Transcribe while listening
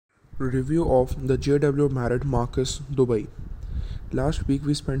Review of the JW Marriott Marcus, Dubai. Last week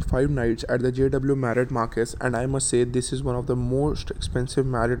we spent 5 nights at the JW Marriott Marcus, and I must say this is one of the most expensive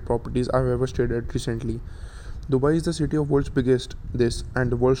Marriott properties I've ever stayed at recently. Dubai is the city of world's biggest this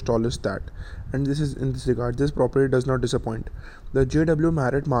and the world's tallest that, and this is in this regard this property does not disappoint. The JW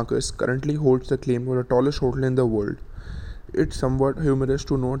Marriott Marcus currently holds the claim for the tallest hotel in the world. It's somewhat humorous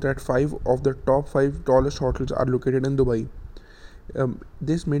to note that 5 of the top 5 tallest hotels are located in Dubai.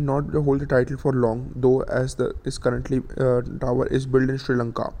 This may not hold the title for long, though, as the is currently tower is built in Sri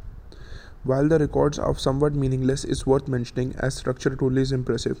Lanka. While the records are somewhat meaningless, it's worth mentioning as structure truly is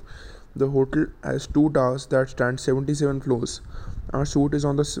impressive. The hotel has 2 towers that stand 77 floors. Our suite is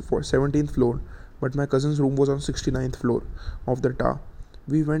on the 17th floor, but my cousin's room was on 69th floor of the tower.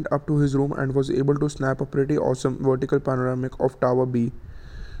 We went up to his room and was able to snap a pretty awesome vertical panoramic of Tower B.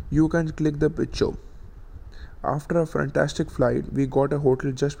 You can click the picture. After a fantastic flight, we got a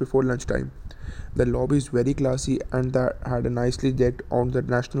hotel just before lunchtime. The lobby is very classy and that had a nicely decked on the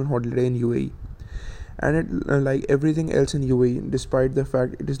national holiday in UAE. And like everything else in UAE, despite the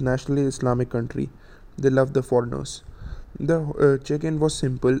fact it is nationally Islamic country, they love the foreigners. The check-in was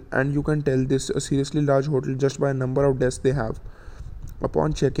simple, and you can tell this a seriously large hotel just by a number of desks they have.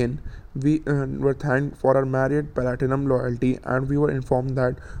 Upon check-in, we were thanked for our Marriott Platinum loyalty, and we were informed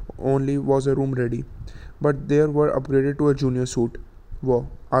that only was a room ready, but they were upgraded to a junior suite. Wow,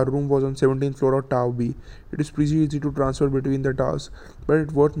 our room was on 17th floor of Tower B. It is pretty easy to transfer between the towers, but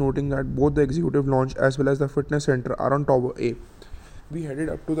it's worth noting that both the executive lounge as well as the fitness center are on Tower A. We headed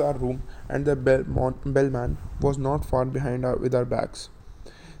up to our room, and the bellman was not far behind with our bags.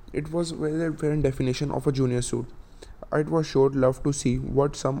 It was very fair definition of a junior suite. It was sure love to see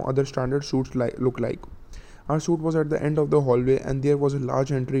what some other standard suites look like. Our suite was at the end of the hallway, and there was a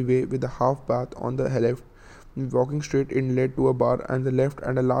large entryway with a half bath on the left. Walking straight in led to a bar on the left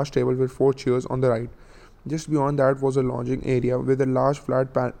and a large table with 4 chairs on the right. Just beyond that was a lounging area with a large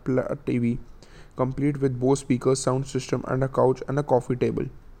flat TV, complete with Bose speakers, sound system, and a couch and a coffee table.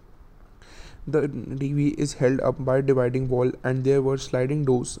 The TV is held up by a dividing wall, and there were sliding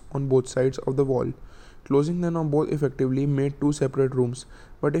doors on both sides of the wall. Closing them on both effectively made 2 separate rooms,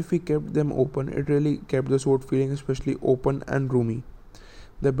 but if we kept them open, it really kept the suite feeling especially open and roomy.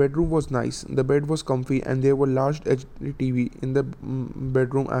 The bedroom was nice, the bed was comfy, and there were large HD TV in the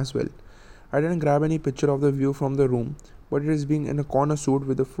bedroom as well. I didn't grab any picture of the view from the room, but it is being in a corner suite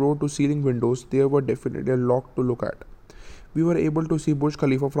with the floor to ceiling windows, there were definitely a lot to look at. We were able to see Burj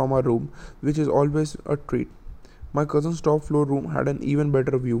Khalifa from our room, which is always a treat. My cousin's top floor room had an even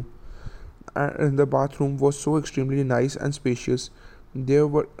better view, and the bathroom was so extremely nice and spacious. There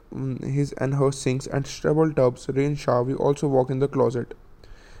were his and her sinks and several tubs, rain shower. We also walk in the closet.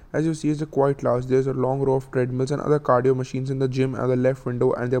 As you see, it's a quite large. There's a long row of treadmills and other cardio machines in the gym at the left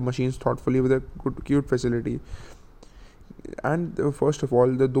window, and their machines thoughtfully with a good, cute facility. And first of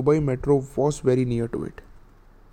all, the Dubai Metro was very near to it.